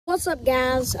What's up,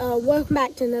 guys? Welcome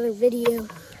back to another video.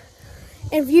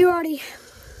 And if you already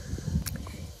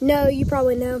know, you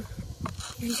probably know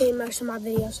if you've seen most of my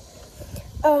videos.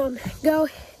 Go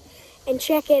and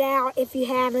check it out if you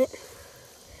haven't.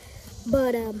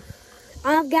 But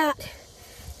I've got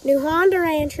new Honda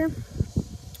Rancher.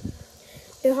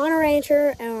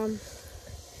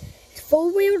 It's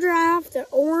four-wheel drive. The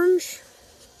orange.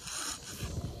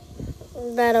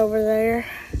 That over there.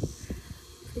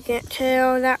 You can't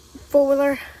tell that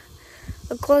four-wheeler,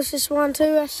 the closest one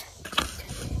to us.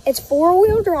 It's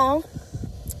four-wheel drive.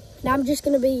 Now I'm just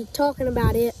going to be talking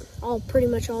about it pretty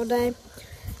much all day.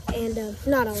 And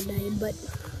not all day, but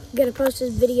I'm going to post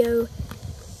this video,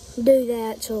 do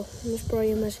that, so it's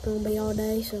pretty much going to be all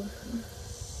day. So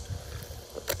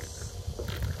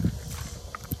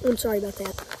I'm sorry about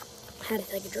that. I had to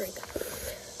take a drink.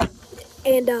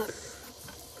 And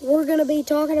we're going to be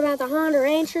talking about the Honda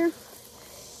Rancher.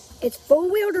 It's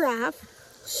four-wheel drive,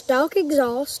 stock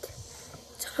exhaust.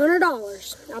 It's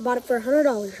 $100. I bought it for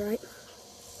 $100, right?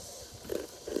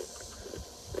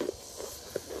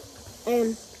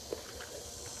 And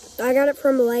I got it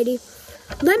from a lady.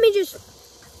 Let me just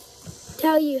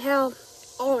tell you how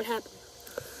all it happened.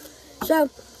 So,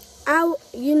 I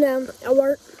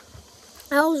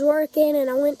was working and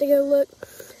I went to go look.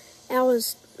 I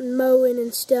was mowing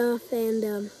and stuff,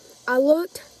 and I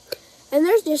looked. And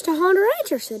there's just a Honda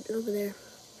Rancher sitting over there.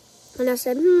 And I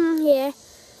said, yeah.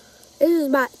 This was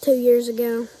about 2 years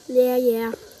ago.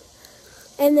 Yeah.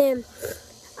 And then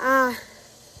I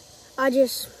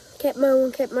just kept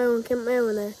mowing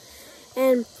there.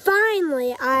 And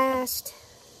finally, I asked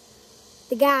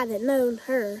the guy that known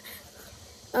her,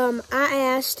 I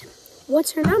asked,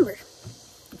 what's her number?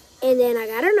 And then I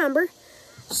got her number.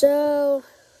 So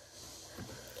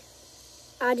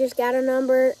I just got her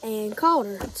number and called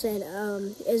her. Said,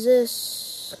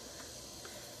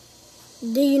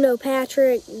 do you know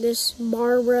Patrick, this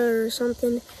Barbara or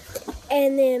something?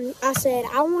 And then I said,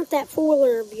 I want that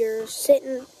four-wheeler of yours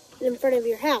sitting in front of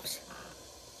your house.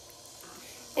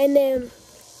 And then,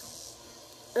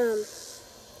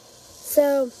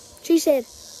 so she said,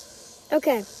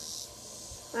 okay.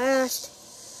 I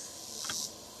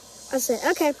said,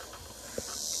 okay.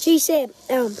 She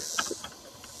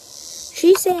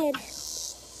said,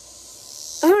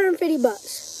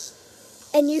 $150,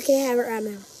 and you can have it right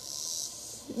now,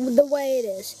 the way it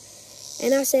is.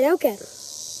 And I said, okay,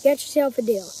 get yourself a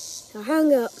deal. I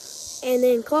hung up, and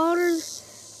then called her,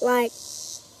 like,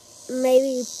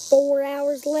 maybe 4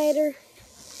 hours later.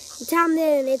 The time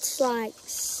then, it's like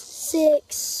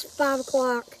 5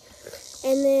 o'clock,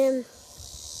 and then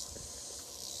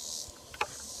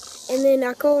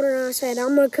I called her, and I said,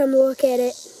 I'm going to come look at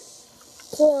it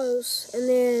close. And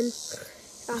then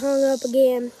I hung up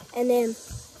again, and then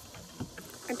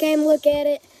I came look at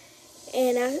it,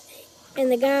 and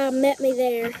the guy met me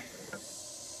there,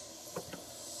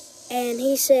 and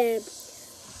he said,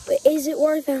 is it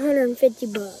worth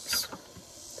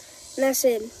 $150? And I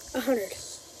said, 100.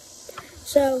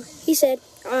 So he said,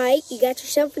 all right, you got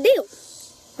yourself a deal,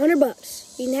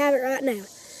 $100. You can have it right now.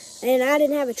 And I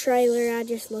didn't have a trailer, I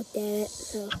just looked at it.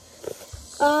 So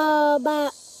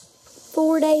about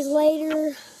 4 days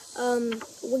later,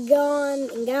 we gone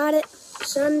and got it.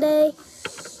 Sunday,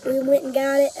 we went and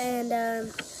got it and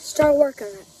started working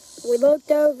on it. We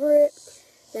looked over it.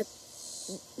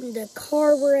 The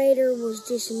carburetor was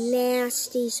just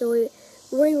nasty, so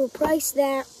we replaced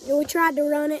that. We tried to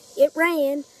run it. It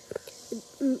ran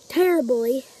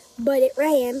terribly, but it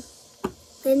ran.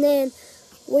 And then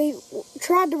we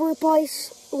cleaned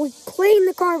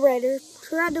the carburetor,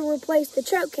 tried to replace the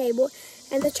choke cable,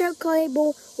 and the choke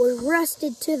cable was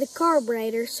rusted to the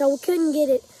carburetor, so we couldn't get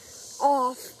it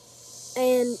off.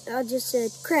 And I just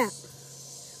said, crap,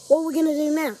 what are we going to do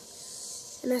now?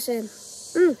 And I said,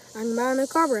 I can buy a new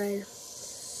carburetor.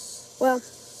 Well,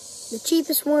 the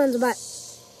cheapest one's about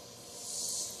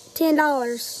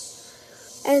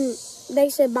 $10, and they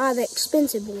said buy the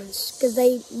expensive ones, because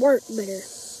they work better.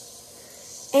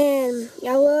 And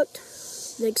I looked,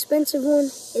 the expensive one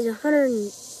is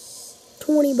 $120.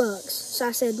 So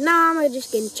I said, nah, I'm gonna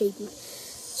just get a cheapie.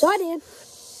 So I did.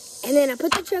 And then I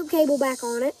put the choke cable back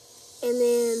on it, and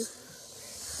then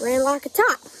ran like a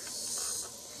top.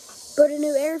 Put a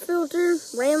new air filter,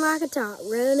 ran like a top.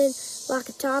 Running like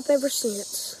a top ever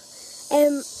since.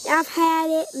 And I've had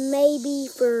it maybe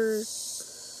for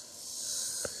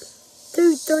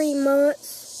 2-3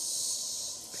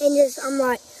 months. And I'm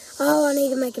like, oh, I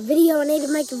need to make a video,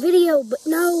 but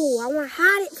no, I want to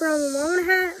hide it from them,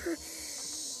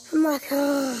 I'm like,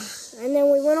 oh. And then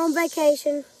we went on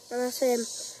vacation, and I said,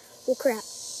 well, crap.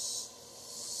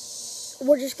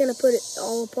 we're just going to put it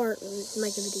all apart and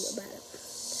make a video about it.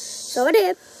 So I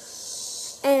did.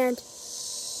 And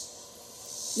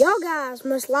y'all guys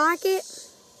must like it.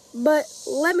 But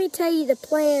let me tell you the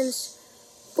plans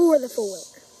for the foiler.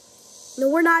 No,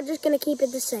 we're not just going to keep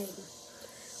it the same.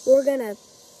 We're going to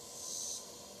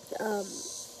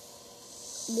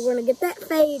get that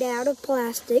fade out of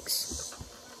plastics.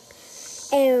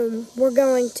 And we're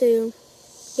going to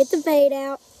get the fade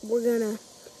out. We're going to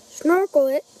snorkel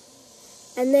it.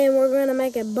 And then we're going to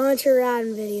make a bunch of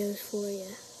riding videos for you.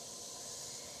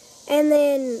 And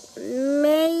then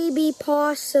maybe,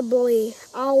 possibly,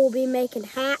 I will be making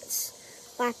hats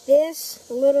like this.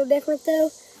 A little different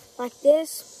though, like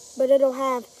this. But it'll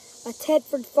have a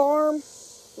Tedford Farm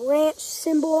Ranch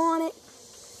symbol on it.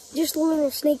 Just a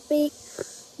little sneak peek.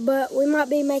 But we might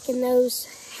be making those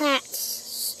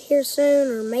hats here soon,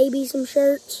 or maybe some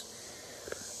shirts.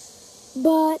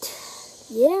 But,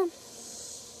 yeah.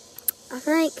 I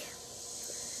think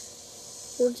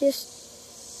we'll just...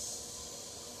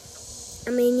 I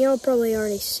mean, y'all probably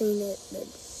already seen it, but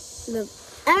the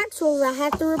axles I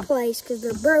have to replace because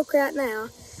they're broke right now.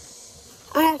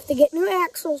 I have to get new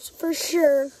axles for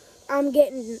sure. I'm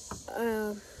getting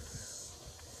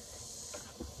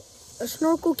a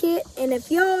snorkel kit, and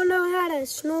if y'all know how to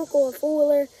snorkel a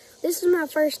foiler, this is my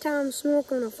first time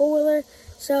snorkeling a foiler,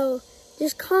 so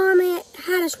just comment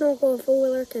how to snorkel a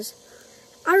foiler, because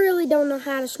I really don't know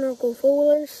how to snorkel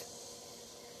foilers.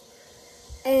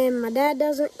 And my dad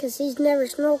doesn't, because he's never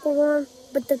snorkeled one.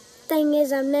 But the thing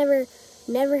is, I've never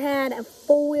had a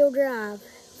four-wheel drive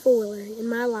foiler in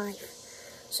my life.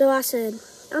 So I said,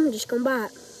 I'm just going to buy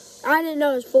it. I didn't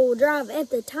know it was four-wheel drive at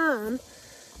the time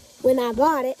when I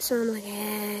bought it. So I'm like, I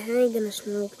ain't going to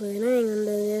snorkel it. I ain't going to do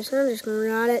this. I'm just going to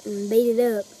ride it and beat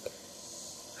it up.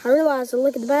 I realized, I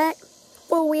look at the back,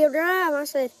 four-wheel drive. I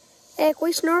said, heck,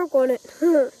 we snorkeled it.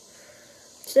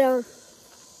 So...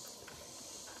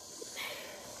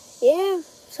 yeah,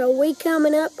 so we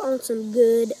coming up on some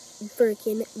good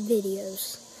freaking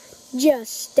videos.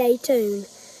 Just stay tuned.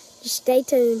 Just stay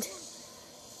tuned.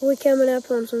 We're coming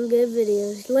up on some good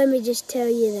videos. Let me just tell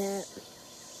you that.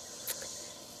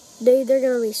 Dude, they're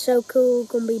going to be so cool.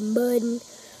 Going to be mudding.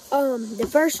 The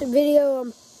first video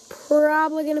I'm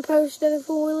probably going to post of the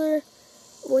foiler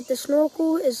with the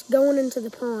snorkel is going into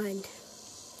the pond.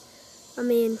 I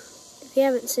mean, if you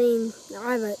haven't seen,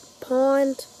 I have a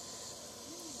pond.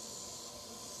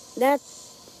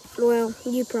 Well,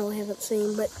 you probably haven't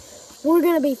seen, but we're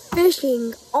going to be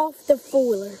fishing off the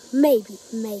foiler. Maybe.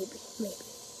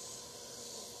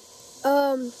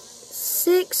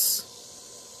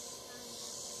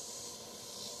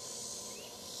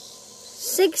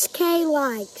 6K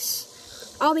likes.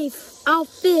 I'll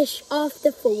fish off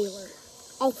the foiler.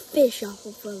 I'll fish off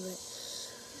of it.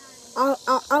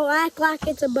 I'll act like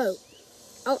it's a boat.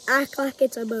 I'll act like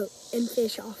it's a boat and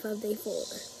fish off of the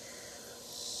foiler.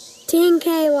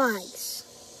 10K likes.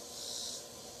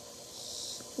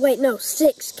 Wait, no,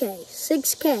 6K.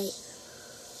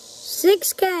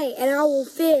 6K, and I will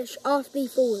fish off the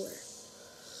foiler.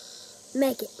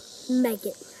 Make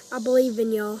it. I believe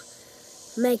in y'all.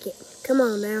 Make it. Come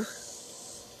on now.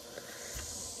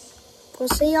 We'll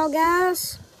see y'all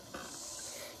guys.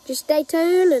 Just stay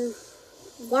tuned and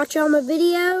watch all my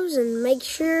videos, and make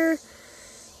sure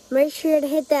to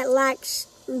hit that likes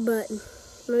button.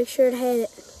 Make sure to hit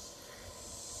it.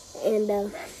 And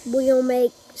we're going to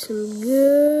make some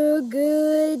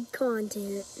good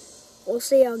content. We'll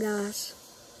see y'all guys.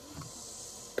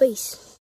 Peace.